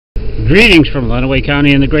Greetings from Lenawee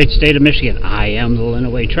County in the great state of Michigan. I am the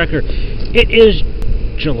Lenawee Trekker. It is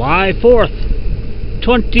July 4th,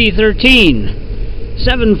 2013,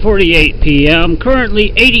 7:48 p.m.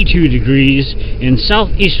 Currently 82 degrees in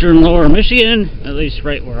southeastern lower Michigan, at least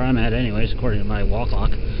right where I'm at anyways, according to my wall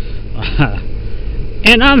clock.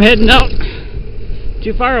 And I'm heading out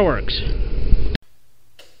to fireworks.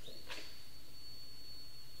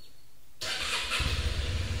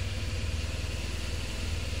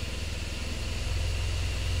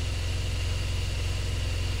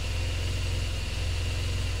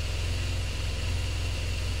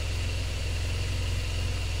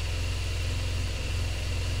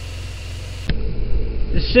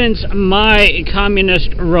 Since my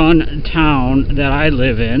communist-run town that I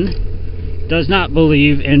live in does not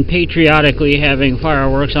believe in patriotically having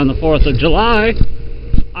fireworks on the 4th of July,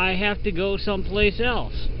 I have to go someplace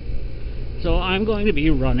else. So I'm going to be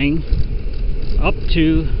running up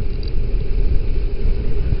to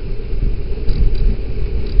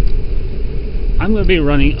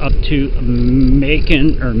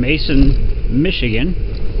Mason, Michigan,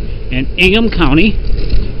 in Ingham County.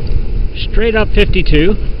 Straight up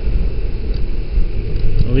 52,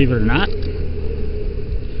 believe it or not.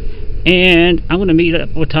 And I'm going to meet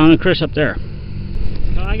up with Tom and Chris up there.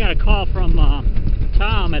 So I got a call from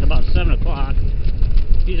Tom at about 7 o'clock.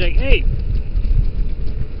 He's like, hey,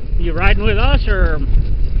 you riding with us or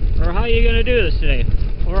how are you going to do this today?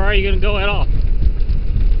 Or are you going to go at all?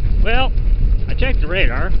 Well, I checked the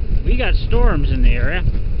radar. We got storms in the area.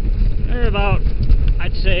 They're about,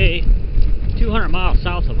 I'd say, 200 miles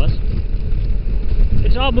south of us.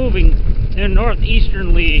 It's all moving in a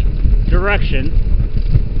northeasterly direction,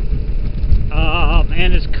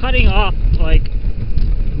 and it's cutting off like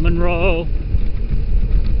Monroe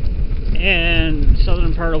and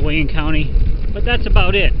southern part of Wayne County, but that's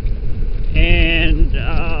about it. And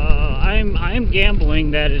I'm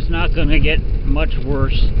gambling that it's not going to get much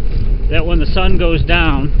worse. That when the sun goes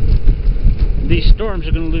down, these storms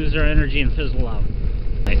are going to lose their energy and fizzle out.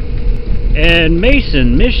 And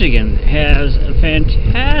Mason, Michigan has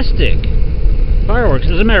fantastic fireworks.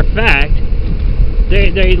 As a matter of fact,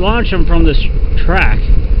 they launch them from this track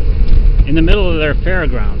in the middle of their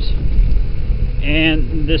fairgrounds.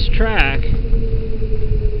 And this track,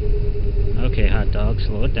 okay, hot dog,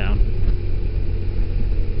 slow it down.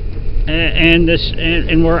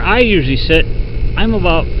 And where I usually sit, I'm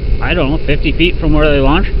about, I don't know, 50 feet from where they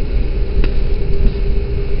launch.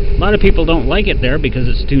 A lot of people don't like it there because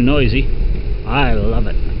it's too noisy. I love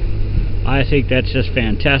it. I think that's just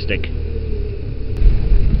fantastic.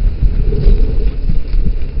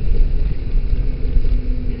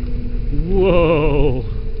 Whoa.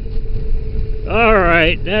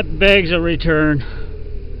 Alright, that begs a return.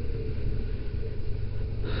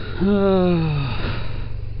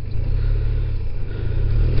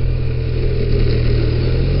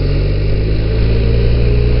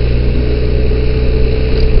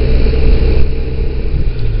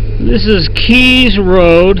 This is Keys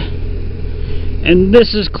Road, and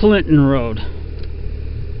this is Clinton Road.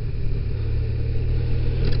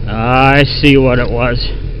 I see what it was.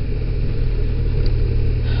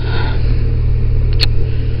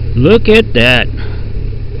 Look at that.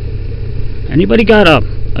 Anybody got a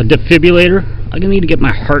defibrillator? I'm gonna need to get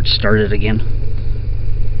my heart started again.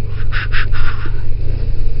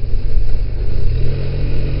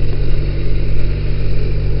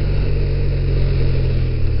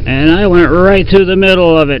 And I went right through the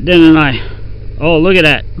middle of it, didn't I? Oh, look at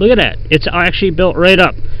that. Look at that. It's actually built right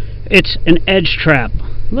up. It's an edge trap.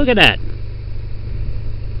 Look at that.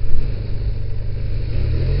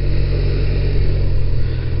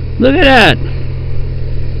 Look at that.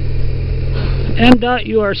 MDOT,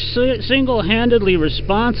 you are single-handedly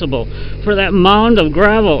responsible for that mound of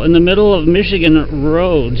gravel in the middle of Michigan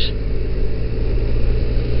roads.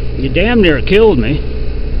 You damn near killed me.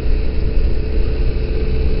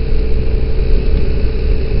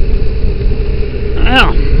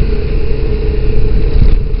 Well,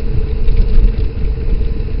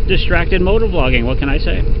 distracted motovlogging, what can I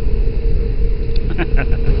say?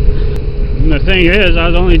 And the thing is, I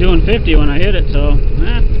was only doing 50 when I hit it, so,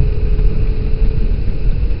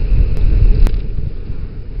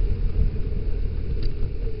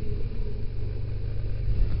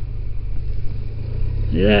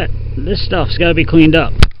 See that? This stuff's got to be cleaned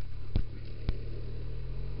up.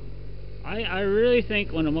 I really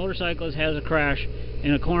think when a motorcyclist has a crash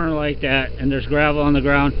in a corner like that and there's gravel on the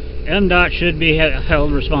ground, MDOT should be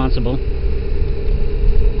held responsible.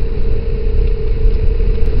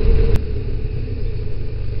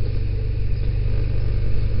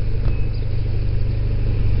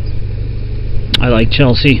 I like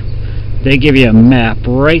Chelsea. they give you a map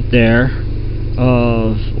right there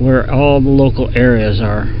of where all the local areas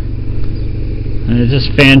are, and it's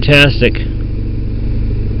just fantastic.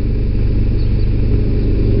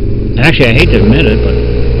 Actually, I hate to admit it,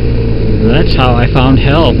 but that's how I found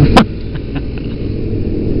help.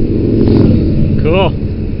 Cool.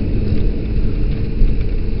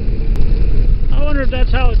 I wonder if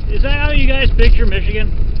that's how, is that how you guys picture Michigan?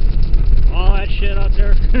 All that shit out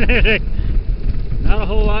there? Not a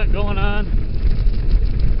whole lot going on.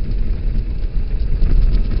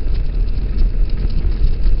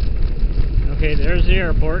 Okay, there's the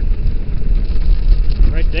airport.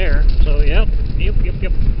 Right there. So, yep.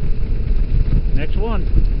 Next one.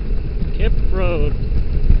 Kip Road.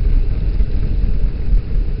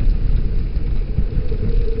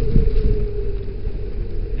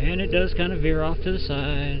 And it does kind of veer off to the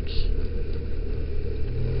sides.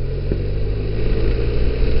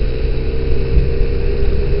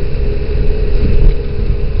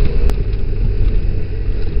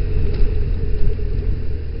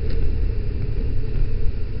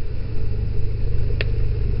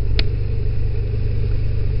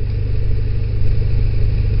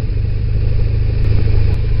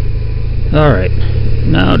 Alright,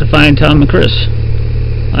 now to find Tom and Chris.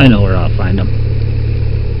 I know where I'll find them.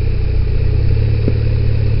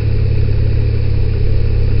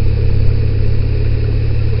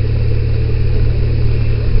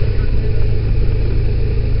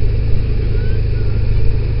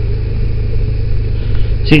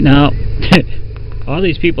 See, now, all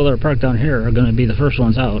these people that are parked down here are going to be the first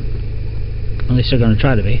ones out. At least they're going to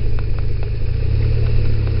try to be.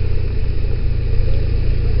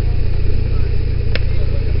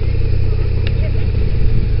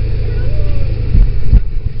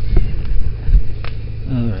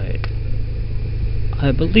 Alright.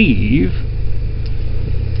 I believe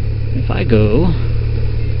if I go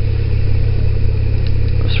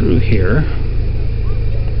through here,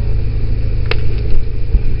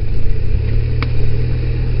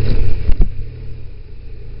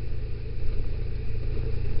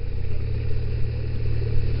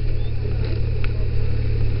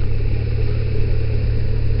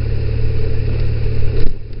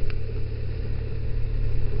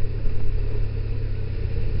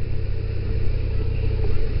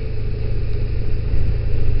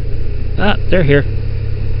 ah, they're here.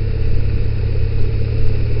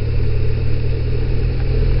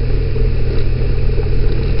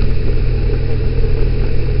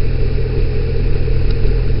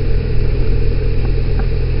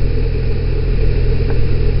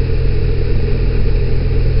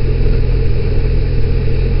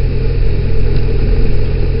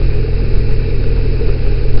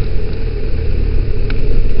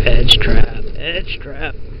 Edge trap, edge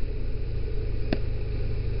trap.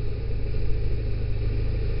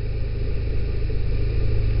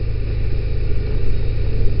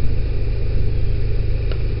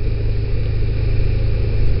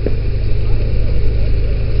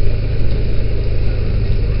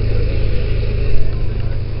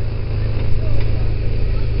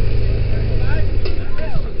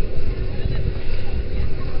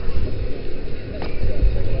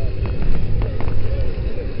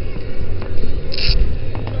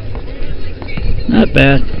 Not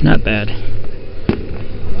bad, not bad.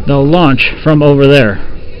 They'll launch from over there.